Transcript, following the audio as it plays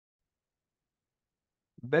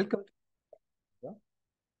Welcome.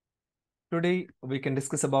 Today we can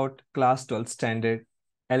discuss about class 12 standard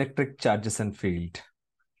electric charges and field.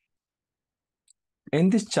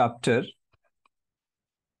 In this chapter,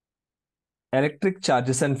 electric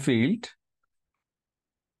charges and field,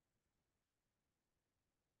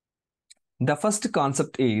 the first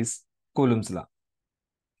concept is Coulombs law.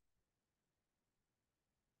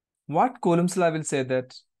 What Coulombs law will say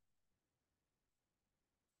that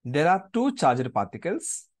there are two charged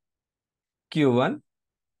particles, Q1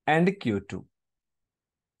 and Q2.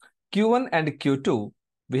 Q1 and Q2,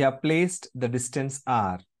 we have placed the distance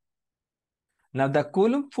R. Now the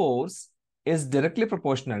Coulomb force is directly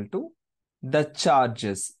proportional to the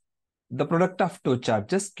charges, the product of two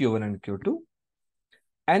charges Q1 and Q2,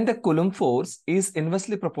 and the Coulomb force is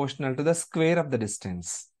inversely proportional to the square of the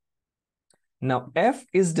distance. Now F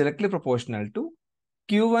is directly proportional to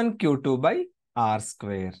Q1 Q2 by R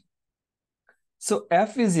square. So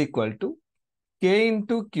F is equal to K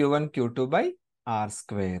into Q1 Q2 by R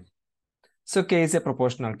square. So K is a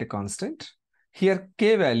proportionality constant. Here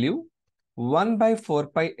K value 1 by 4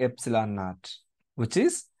 pi epsilon naught, which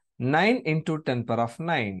is 9 into 10 power of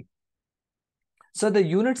 9. So the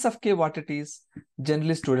units of K, what it is,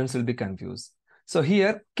 generally students will be confused. So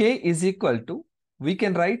here K is equal to, we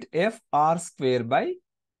can write F R square by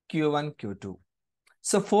Q1 Q2.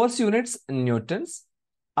 So force units newtons,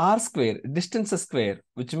 R square, distance square,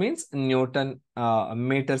 which means Newton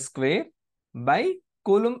meter square by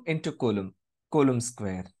Coulomb into Coulomb, Coulomb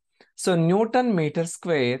square. So Newton meter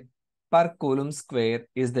square per Coulomb square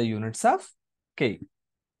is the units of K.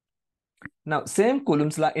 Now same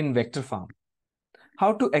Coulomb's law in vector form.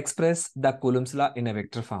 How to express the Coulomb's law in a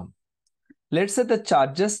vector form? Let's say the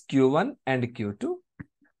charges Q1 and Q2.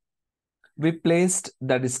 We placed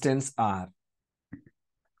the distance R.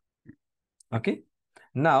 Okay.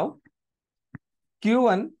 Now,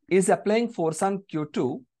 Q1 is applying force on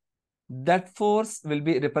Q2. That force will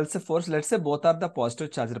be repulsive force. Let's say both are the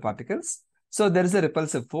positive charged particles. So there is a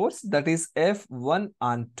repulsive force, that is F1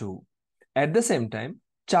 on 2. At the same time,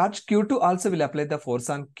 charge Q2 also will apply the force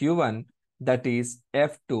on Q1, that is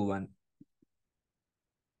F21.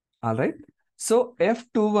 All right. So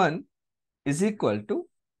F21 is equal to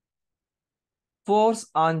force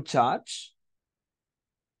on charge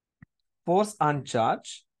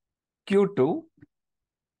Q2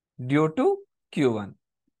 due to Q1.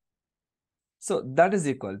 So that is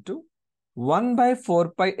equal to 1 by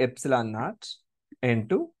 4 pi epsilon naught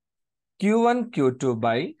into Q1 Q2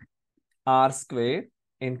 by R square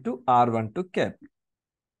into R12 cap.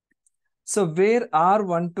 So where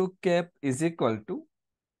R12 cap is equal to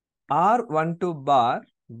R12 bar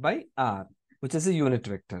by R, which is a unit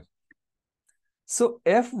vector. So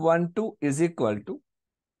F12 is equal to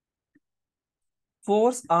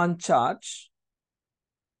force on charge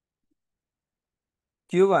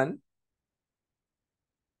Q1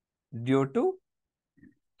 due to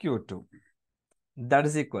Q2. That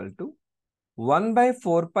is equal to 1 by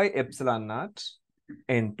 4 pi epsilon naught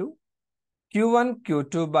into Q1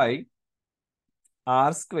 Q2 by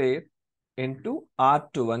R square into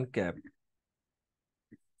R21 cap.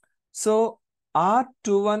 So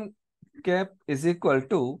R21 cap is equal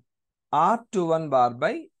to R21 bar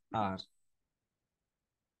by R.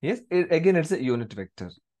 Yes, again it's a unit vector.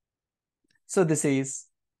 So this is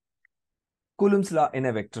Coulomb's law in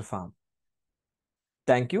a vector form.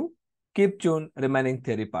 Thank you. Keep tuned remaining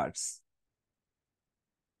theory parts.